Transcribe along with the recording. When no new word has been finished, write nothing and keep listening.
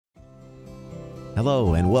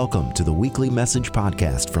Hello and welcome to the weekly message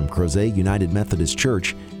podcast from Crozet United Methodist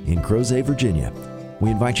Church in Crozet, Virginia.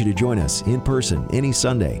 We invite you to join us in person any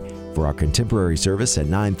Sunday for our contemporary service at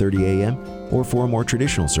 9:30 a.m. or for a more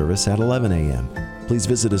traditional service at 11 a.m. Please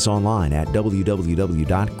visit us online at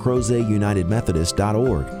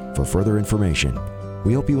www.crozetunitedmethodist.org for further information.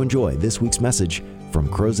 We hope you enjoy this week's message from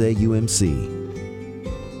Crozet UMC.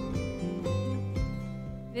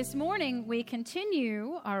 This morning, we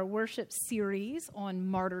continue our worship series on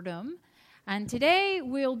martyrdom, and today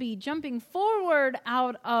we'll be jumping forward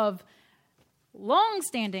out of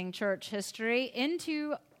long-standing church history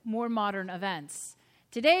into more modern events.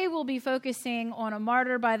 Today, we'll be focusing on a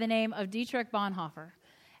martyr by the name of Dietrich Bonhoeffer.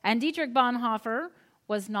 And Dietrich Bonhoeffer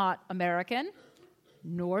was not American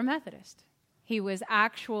nor Methodist. He was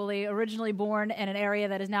actually originally born in an area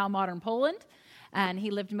that is now modern Poland, and he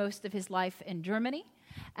lived most of his life in Germany.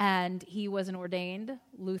 And he was an ordained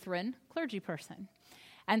Lutheran clergy person.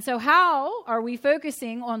 And so how are we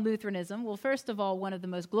focusing on Lutheranism? Well, first of all, one of the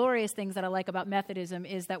most glorious things that I like about Methodism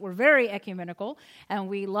is that we're very ecumenical, and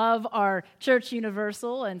we love our church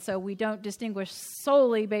universal, and so we don't distinguish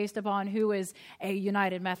solely based upon who is a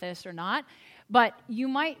United Methodist or not. But you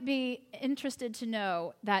might be interested to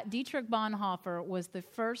know that Dietrich Bonhoeffer was the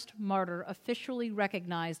first martyr officially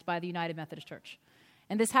recognized by the United Methodist Church.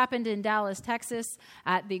 And this happened in Dallas, Texas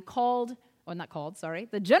at the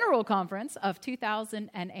the General Conference of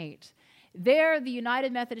 2008. There, the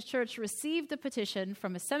United Methodist Church received a petition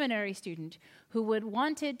from a seminary student who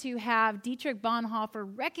wanted to have Dietrich Bonhoeffer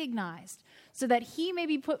recognized so that he may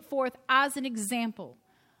be put forth as an example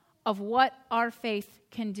of what our faith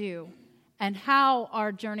can do and how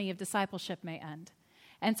our journey of discipleship may end.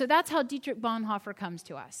 And so that's how Dietrich Bonhoeffer comes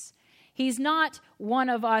to us. He's not one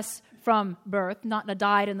of us from birth, not a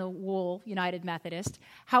dyed-in-the-wool United Methodist.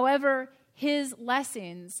 However, his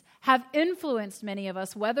lessons have influenced many of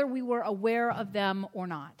us, whether we were aware of them or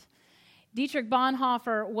not. Dietrich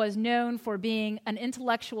Bonhoeffer was known for being an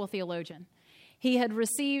intellectual theologian. He had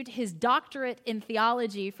received his doctorate in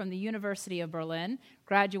theology from the University of Berlin,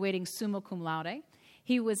 graduating summa cum laude.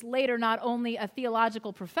 He was later not only a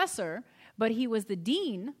theological professor, but he was the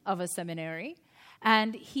dean of a seminary.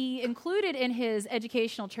 And he included in his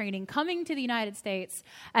educational training coming to the United States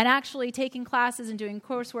and actually taking classes and doing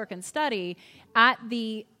coursework and study at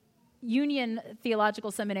the Union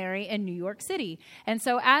Theological Seminary in New York City. And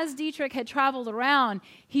so as Dietrich had traveled around,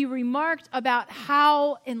 he remarked about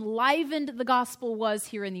how enlivened the gospel was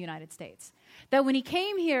here in the United States. That when he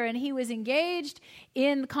came here and he was engaged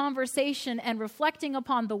in conversation and reflecting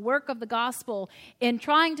upon the work of the gospel in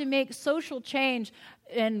trying to make social change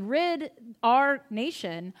and rid our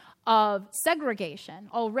nation of segregation.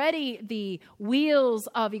 Already the wheels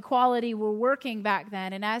of equality were working back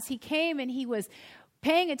then. And as he came and he was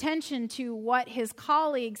paying attention to what his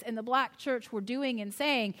colleagues in the black church were doing and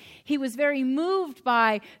saying, he was very moved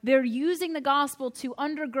by their using the gospel to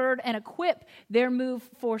undergird and equip their move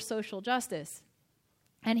for social justice.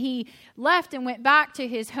 And he left and went back to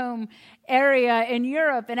his home area in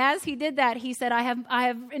Europe. And as he did that, he said, I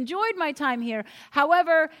have enjoyed my time here.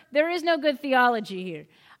 However, there is no good theology here.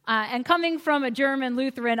 And coming from a German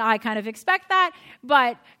Lutheran, I kind of expect that.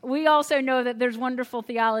 But we also know that there's wonderful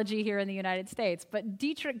theology here in the United States. But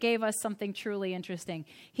Dietrich gave us something truly interesting.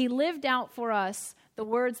 He lived out for us the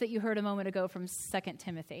words that you heard a moment ago from 2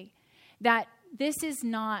 Timothy. That this is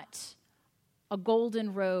not a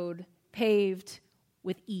golden road paved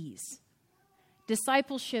with ease.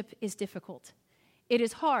 Discipleship is difficult. It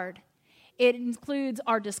is hard. It includes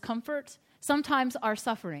our discomfort, sometimes our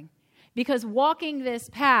suffering. Because walking this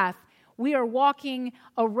path, we are walking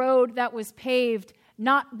a road that was paved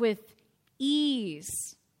not with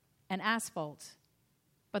ease and asphalt,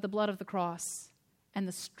 but the blood of the cross and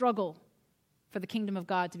the struggle for the kingdom of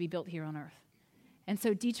God to be built here on earth. And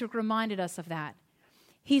so Dietrich reminded us of that.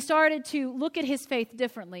 He started to look at his faith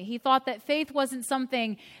differently. He thought that faith wasn't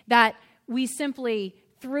something that we simply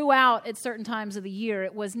threw out at certain times of the year.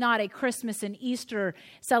 It was not a Christmas and Easter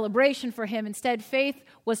celebration for him. Instead, faith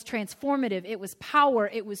was transformative. It was power.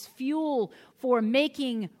 It was fuel for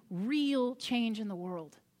making real change in the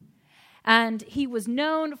world. And he was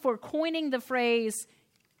known for coining the phrase,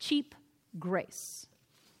 cheap grace.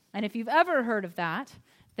 And if you've ever heard of that,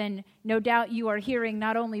 then no doubt you are hearing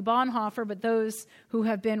not only Bonhoeffer, but those who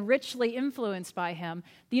have been richly influenced by him.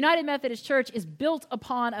 The United Methodist Church is built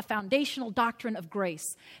upon a foundational doctrine of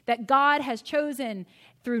grace, that God has chosen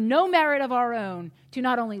through no merit of our own to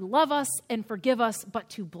not only love us and forgive us, but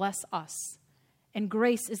to bless us. And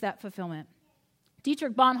grace is that fulfillment.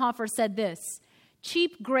 Dietrich Bonhoeffer said this,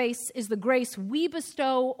 "Cheap grace is the grace we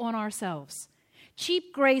bestow on ourselves.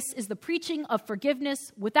 Cheap grace is the preaching of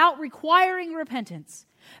forgiveness without requiring repentance,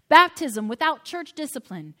 baptism without church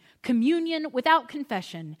discipline, communion without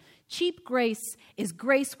confession. Cheap grace is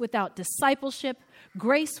grace without discipleship,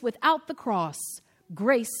 grace without the cross,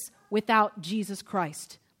 grace without Jesus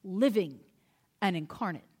Christ, living and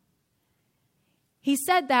incarnate. He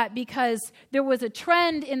said that because there was a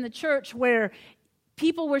trend in the church where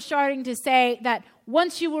people were starting to say that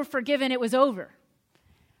once you were forgiven, it was over.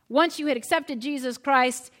 Once you had accepted Jesus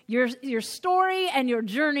Christ, your story and your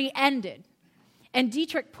journey ended. And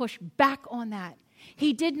Dietrich pushed back on that.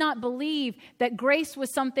 He did not believe that grace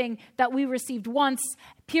was something that we received once,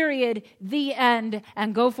 period, the end,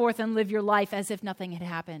 and go forth and live your life as if nothing had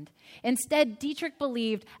happened. Instead, Dietrich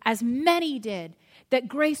believed, as many did, that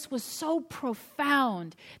grace was so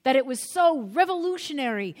profound, that it was so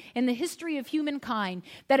revolutionary in the history of humankind,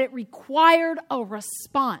 that it required a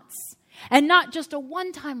response. And not just a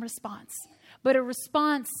one-time response, but a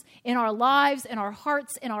response in our lives, in our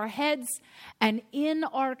hearts, in our heads, and in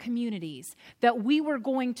our communities, that we were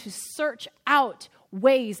going to search out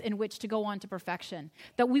ways in which to go on to perfection,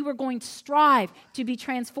 that we were going to strive to be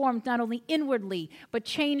transformed not only inwardly, but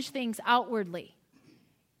change things outwardly.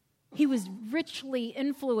 He was richly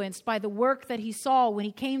influenced by the work that he saw when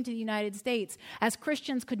he came to the United States, as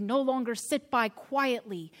Christians could no longer sit by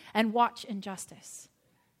quietly and watch injustice.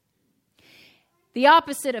 The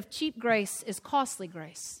opposite of cheap grace is costly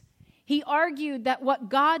grace. He argued that what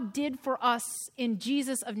God did for us in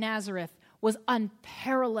Jesus of Nazareth was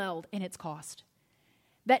unparalleled in its cost.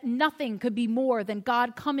 That nothing could be more than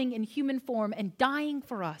God coming in human form and dying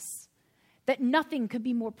for us. That nothing could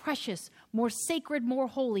be more precious, more sacred, more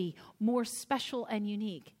holy, more special and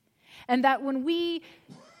unique. And that when we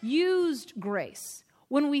used grace,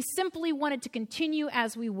 when we simply wanted to continue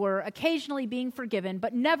as we were, occasionally being forgiven,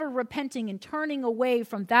 but never repenting and turning away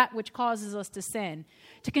from that which causes us to sin,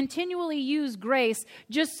 to continually use grace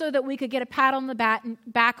just so that we could get a pat on the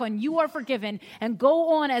back on you are forgiven and go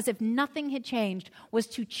on as if nothing had changed, was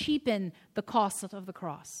to cheapen the cost of the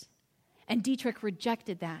cross. And Dietrich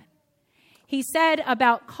rejected that. He said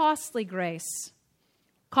about costly grace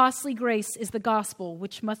is the gospel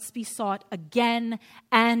which must be sought again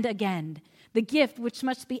and again, the gift which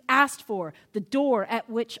must be asked for, the door at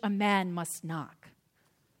which a man must knock.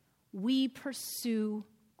 We pursue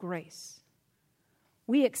grace.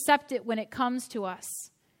 We accept it when it comes to us,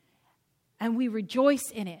 and we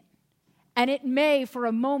rejoice in it. And it may, for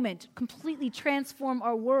a moment, completely transform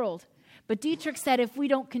our world. But Dietrich said if we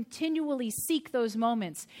don't continually seek those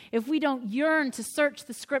moments, if we don't yearn to search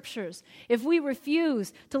the Scriptures, if we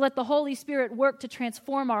refuse to let the Holy Spirit work to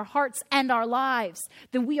transform our hearts and our lives,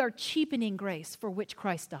 then we are cheapening grace for which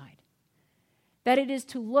Christ died. That it is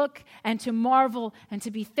to look and to marvel and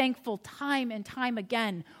to be thankful time and time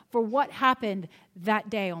again for what happened that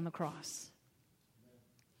day on the cross.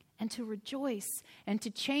 And to rejoice and to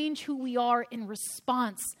change who we are in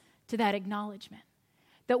response to that acknowledgement.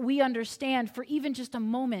 That we understand for even just a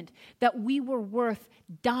moment that we were worth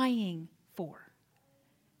dying for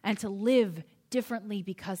and to live differently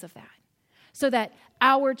because of that. So that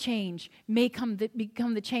our change may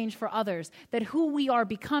become the change for others. That who we are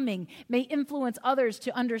becoming may influence others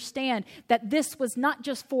to understand that this was not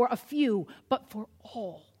just for a few, but for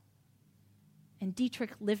all. And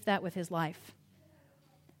Dietrich lived that with his life.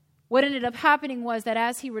 What ended up happening was that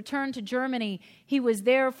as he returned to Germany, he was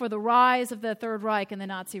there for the rise of the Third Reich and the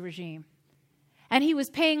Nazi regime. And he was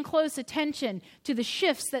paying close attention to the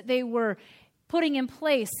shifts that they were putting in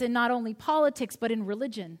place in not only politics, but in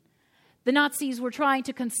religion. The Nazis were trying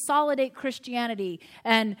to consolidate Christianity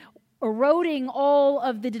and eroding all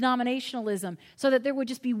of the denominationalism so that there would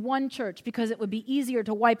just be one church because it would be easier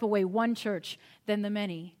to wipe away one church than the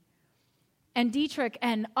many. And Dietrich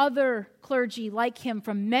and other clergy like him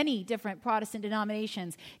from many different Protestant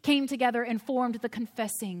denominations came together and formed the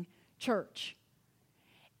Confessing Church.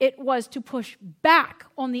 It was to push back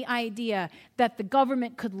on the idea that the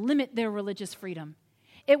government could limit their religious freedom.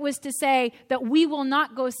 It was to say that we will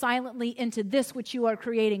not go silently into this which you are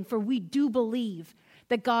creating, for we do believe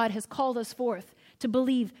that God has called us forth to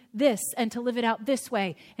believe this and to live it out this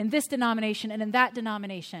way, in this denomination and in that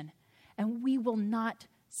denomination. And we will not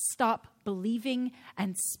stop believing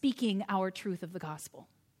and speaking our truth of the gospel.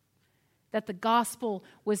 That the gospel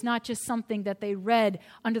was not just something that they read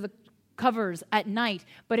under the covers at night,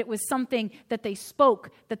 but it was something that they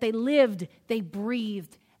spoke, that they lived, they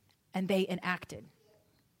breathed, and they enacted.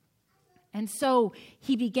 And so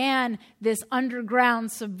he began this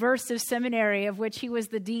underground subversive seminary of which he was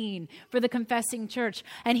the dean for the Confessing Church.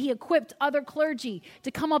 And he equipped other clergy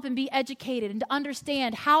to come up and be educated and to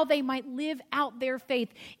understand how they might live out their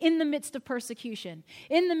faith in the midst of persecution,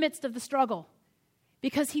 in the midst of the struggle.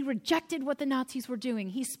 Because he rejected what the Nazis were doing.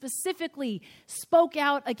 He specifically spoke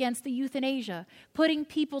out against the euthanasia, putting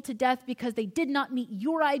people to death because they did not meet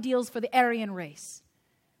your ideals for the Aryan race.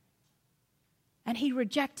 And he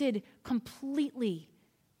rejected completely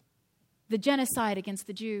the genocide against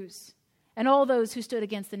the Jews and all those who stood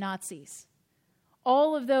against the Nazis.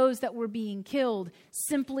 All of those that were being killed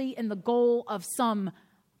simply in the goal of some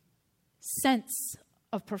sense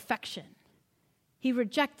of perfection. He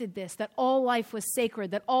rejected this, that all life was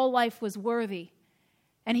sacred, that all life was worthy.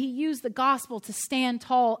 And he used the gospel to stand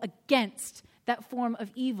tall against that form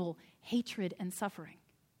of evil, hatred, and suffering.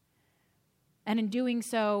 And in doing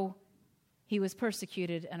so, he was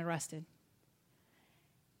persecuted and arrested.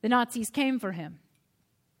 The Nazis came for him.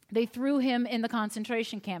 They threw him in the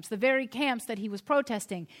concentration camps, the very camps that he was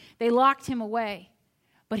protesting. They locked him away,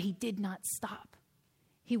 but he did not stop.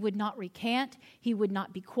 He would not recant. He would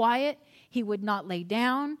not be quiet. He would not lay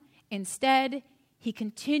down. Instead, he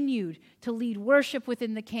continued to lead worship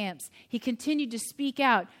within the camps. He continued to speak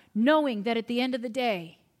out, knowing that at the end of the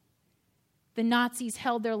day, the Nazis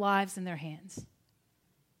held their lives in their hands.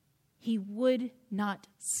 He would not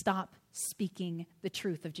stop speaking the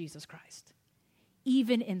truth of Jesus Christ,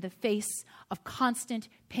 even in the face of constant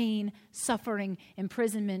pain, suffering,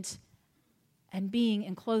 imprisonment, and being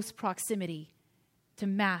in close proximity to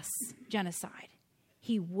mass genocide.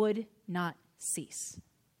 He would not cease.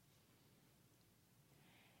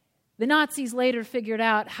 The Nazis later figured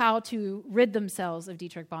out how to rid themselves of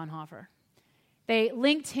Dietrich Bonhoeffer. They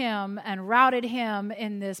linked him and routed him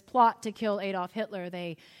in this plot to kill Adolf Hitler.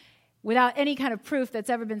 They, without any kind of proof that's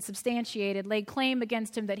ever been substantiated, laid claim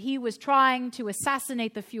against him that he was trying to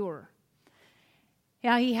assassinate the Fuhrer.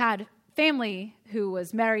 Now, he had family who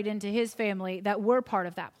was married into his family that were part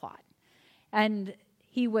of that plot. And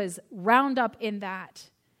he was wound up in that,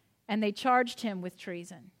 and they charged him with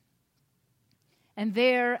treason. And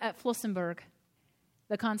there at Flossenburg,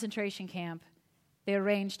 the concentration camp, they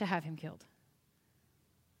arranged to have him killed.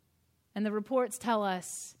 And the reports tell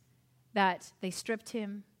us that they stripped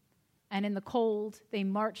him, and in the cold, they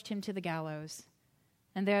marched him to the gallows,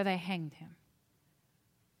 and there they hanged him.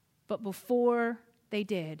 But before they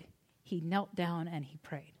did, he knelt down and he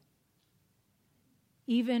prayed.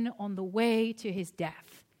 Even on the way to his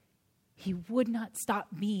death, he would not stop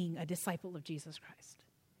being a disciple of Jesus Christ.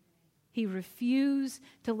 He refused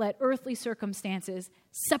to let earthly circumstances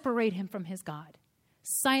separate him from his God,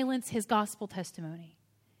 silence his gospel testimony.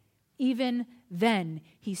 Even then,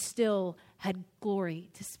 he still had glory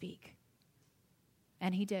to speak.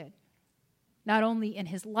 And he did. Not only in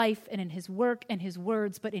his life and in his work and his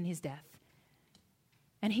words, but in his death.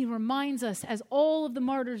 And he reminds us, as all of the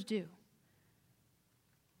martyrs do,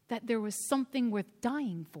 that there was something worth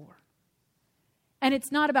dying for. And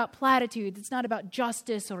it's not about platitudes. It's not about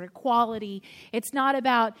justice or equality. It's not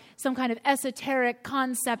about some kind of esoteric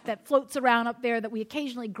concept that floats around up there that we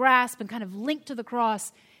occasionally grasp and kind of link to the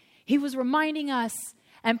cross. He was reminding us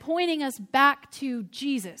and pointing us back to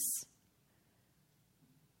Jesus.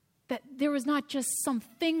 That there was not just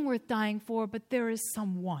something worth dying for, but there is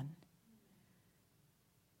someone.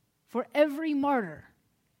 For every martyr,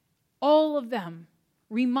 all of them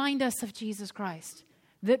remind us of Jesus Christ,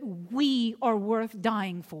 that we are worth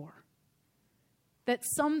dying for. That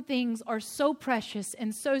some things are so precious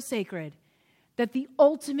and so sacred that the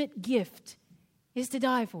ultimate gift is to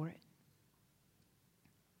die for it.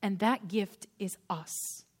 And that gift is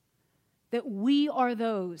us. That we are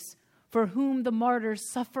those for whom the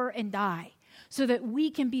martyrs suffer and die, so that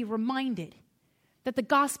we can be reminded that the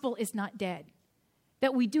gospel is not dead,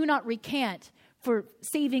 that we do not recant for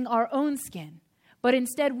saving our own skin, but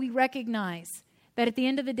instead we recognize that at the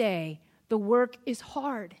end of the day, the work is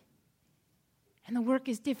hard and the work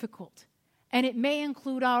is difficult, and it may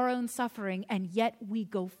include our own suffering, and yet we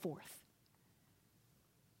go forth.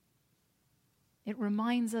 It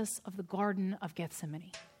reminds us of the Garden of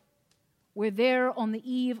Gethsemane. We're there on the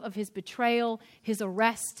eve of his betrayal, his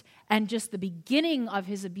arrest, and just the beginning of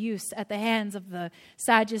his abuse at the hands of the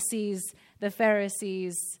Sadducees, the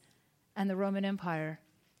Pharisees, and the Roman Empire.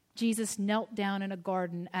 Jesus knelt down in a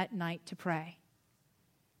garden at night to pray.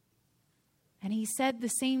 And he said the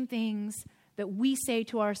same things that we say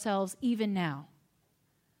to ourselves even now.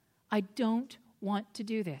 I don't want to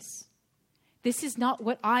do this. This is not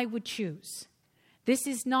what I would choose. This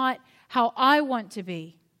is not how I want to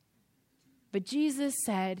be. But Jesus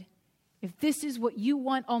said, If this is what you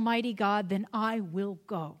want, Almighty God, then I will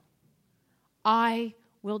go. I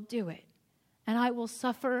will do it. And I will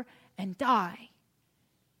suffer and die,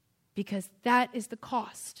 because that is the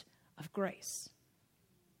cost of grace.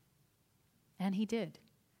 And he did.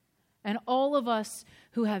 And all of us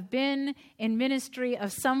who have been in ministry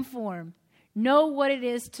of some form know what it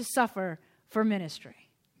is to suffer for ministry.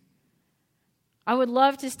 I would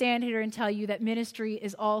love to stand here and tell you that ministry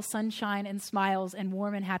is all sunshine and smiles and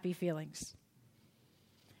warm and happy feelings.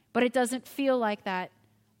 But it doesn't feel like that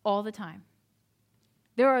all the time.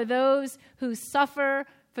 There are those who suffer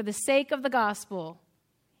for the sake of the gospel.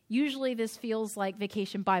 Usually this feels like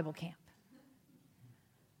Vacation Bible Camp.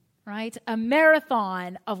 Right? A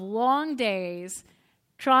marathon of long days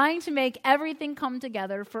trying to make everything come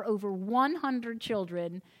together for over 100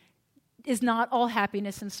 children is not all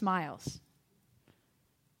happiness and smiles.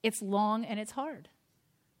 It's long and it's hard.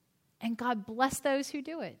 And God bless those who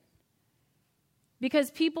do it.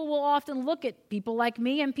 Because people will often look at people like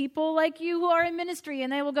me and people like you who are in ministry,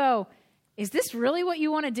 and they will go, is this really what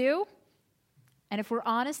you want to do? And if we're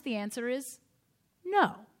honest, the answer is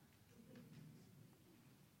no.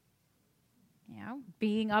 You know,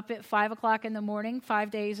 being up at 5 o'clock in the morning,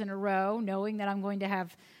 5 days in a row, knowing that I'm going to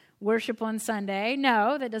have worship on Sunday.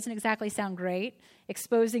 No, that doesn't exactly sound great.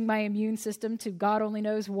 Exposing my immune system to God only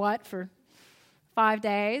knows what for 5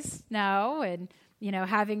 days. No, and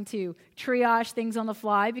having to triage things on the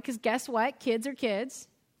fly, because guess what? Kids are kids.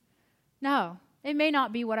 No, it may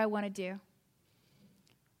not be what I want to do.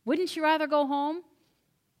 Wouldn't you rather go home?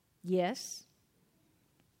 Yes.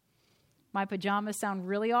 My pajamas sound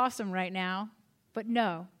really awesome right now, but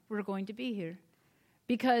no, we're going to be here.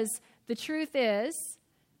 Because the truth is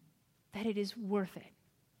that it is worth it.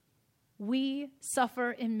 We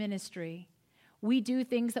suffer in ministry. We do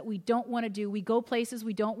things that we don't want to do. We go places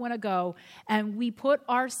we don't want to go. And we put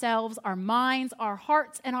ourselves, our minds, our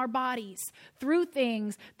hearts, and our bodies through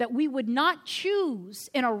things that we would not choose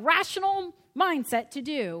in a rational mindset to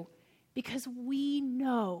do, because we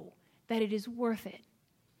know that it is worth it.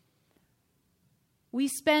 We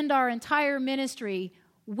spend our entire ministry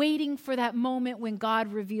waiting for that moment when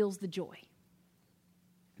God reveals the joy.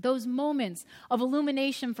 Those moments of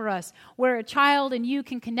illumination for us, where a child and you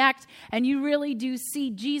can connect and you really do see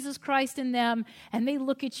Jesus Christ in them, and they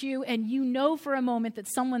look at you and you know for a moment that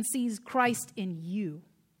someone sees Christ in you.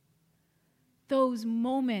 Those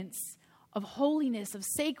moments of holiness, of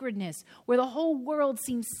sacredness, where the whole world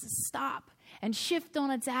seems to stop and shift on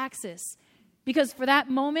its axis. Because for that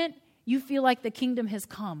moment, you feel like the kingdom has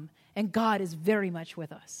come and God is very much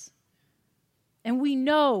with us. And we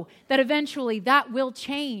know that eventually that will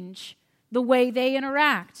change the way they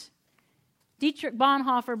interact. Dietrich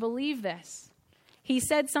Bonhoeffer believed this. He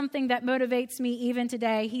said something that motivates me even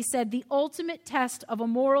today. He said, the ultimate test of a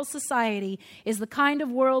moral society is the kind of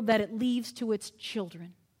world that it leaves to its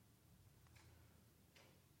children.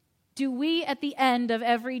 Do we, at the end of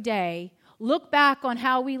every day, look back on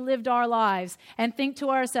how we lived our lives and think to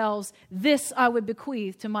ourselves, this I would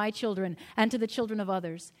bequeath to my children and to the children of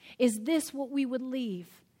others? Is this what we would leave?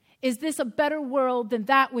 Is this a better world than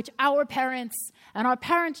that which our parents and our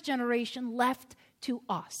parents' generation left to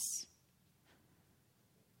us?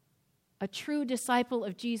 A true disciple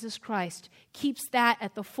of Jesus Christ keeps that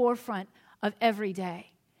at the forefront of every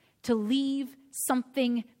day, to leave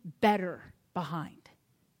something better behind.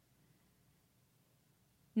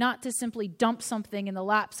 Not to simply dump something in the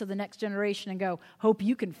laps of the next generation and go, hope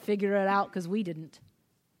you can figure it out because we didn't.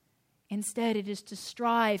 Instead, it is to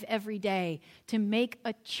strive every day to make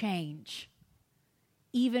a change,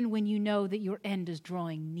 even when you know that your end is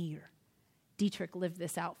drawing near. Dietrich lived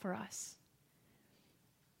this out for us.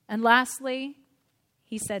 And lastly,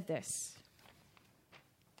 he said this: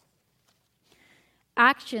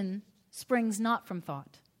 action springs not from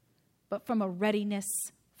thought, but from a readiness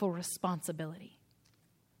for responsibility.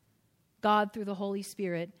 God, through the Holy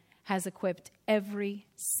Spirit, has equipped every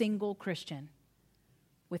single Christian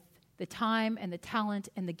with the time and the talent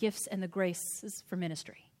and the gifts and the graces for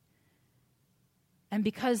ministry. And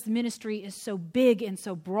because the ministry is so big and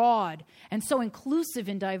so broad and so inclusive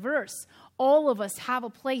and diverse, all of us have a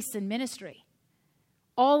place in ministry.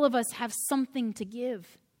 All of us have something to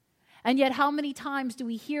give. And yet, how many times do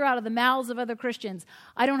we hear out of the mouths of other Christians,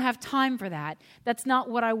 I don't have time for that. That's not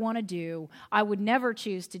what I want to do. I would never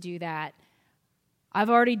choose to do that. I've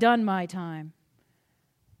already done my time.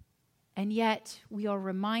 And yet, we are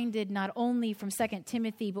reminded not only from 2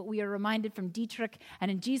 Timothy, but we are reminded from Dietrich and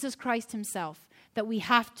in Jesus Christ himself that we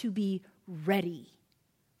have to be ready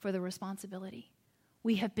for the responsibility.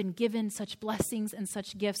 We have been given such blessings and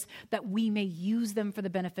such gifts that we may use them for the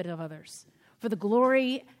benefit of others, for the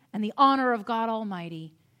glory and the honor of God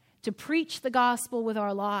Almighty, to preach the gospel with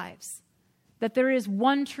our lives, that there is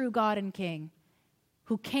one true God and King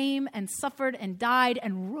who came and suffered and died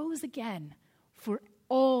and rose again for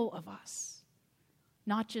all of us,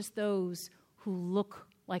 not just those who look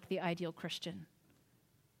like the ideal Christian,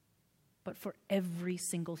 but for every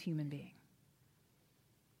single human being.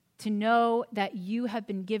 To know that you have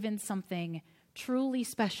been given something truly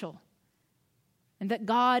special and that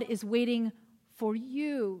God is waiting for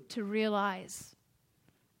you to realize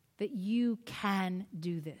that you can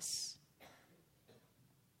do this.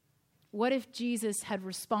 What if Jesus had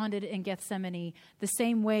responded in Gethsemane the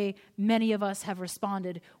same way many of us have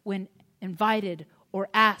responded when invited or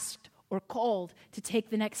asked or called to take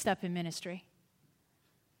the next step in ministry?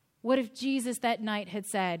 What if Jesus that night had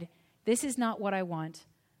said, "This is not what I want.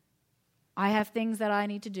 I have things that I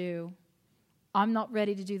need to do. I'm not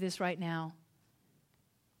ready to do this right now."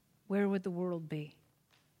 Where would the world be?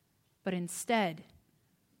 But instead,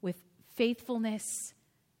 with faithfulness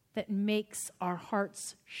that makes our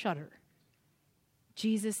hearts shudder,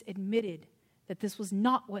 Jesus admitted that this was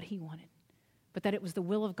not what he wanted, but that it was the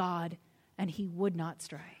will of God and he would not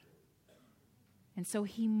stray. And so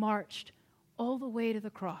he marched all the way to the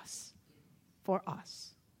cross for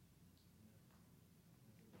us.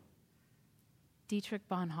 Dietrich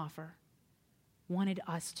Bonhoeffer wanted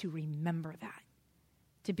us to remember that,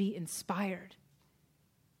 to be inspired.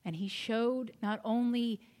 And he showed not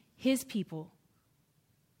only his people,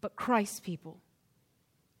 but Christ's people,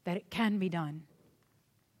 that it can be done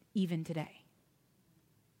even today.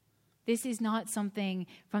 This is not something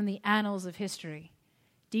from the annals of history.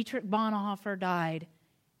 Dietrich Bonhoeffer died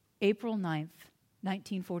April 9th,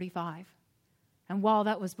 1945. And while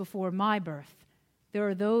that was before my birth, there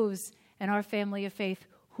are those in our family of faith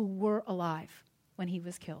who were alive when he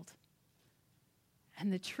was killed.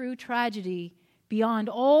 And the true tragedy, beyond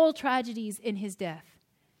all tragedies in his death,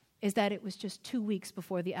 is that it was just 2 weeks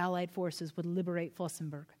before the Allied forces would liberate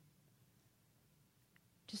Flossenburg.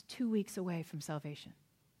 Just 2 weeks away from salvation.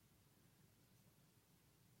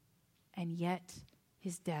 And yet,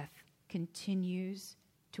 his death continues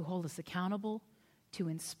to hold us accountable, to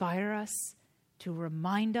inspire us, to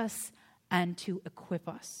remind us, and to equip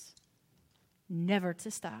us. Never to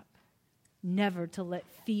stop, never to let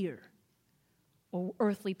fear or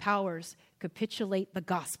earthly powers capitulate the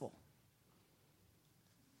gospel.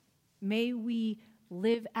 May we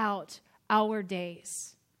live out our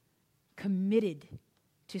days committed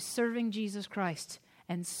to serving Jesus Christ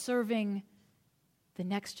and serving the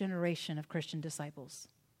next generation of Christian disciples,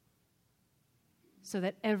 so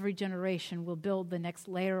that every generation will build the next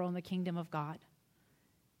layer on the kingdom of God.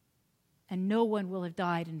 And no one will have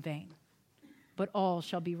died in vain, but all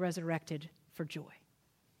shall be resurrected for joy.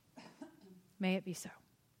 May it be so.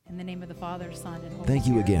 In the name of the Father, Son, and Holy Spirit. Thank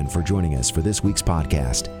you again for joining us for this week's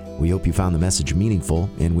podcast. We hope you found the message meaningful,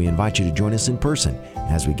 and we invite you to join us in person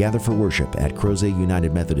as we gather for worship at Crozet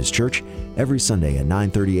United Methodist Church every Sunday at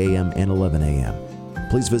 9:30 a.m. and 11 a.m.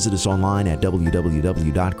 Please visit us online at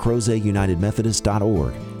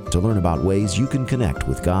www.crozetunitedmethodist.org to learn about ways you can connect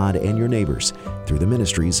with God and your neighbors through the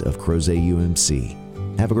ministries of Crozet UMC.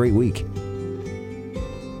 Have a great week.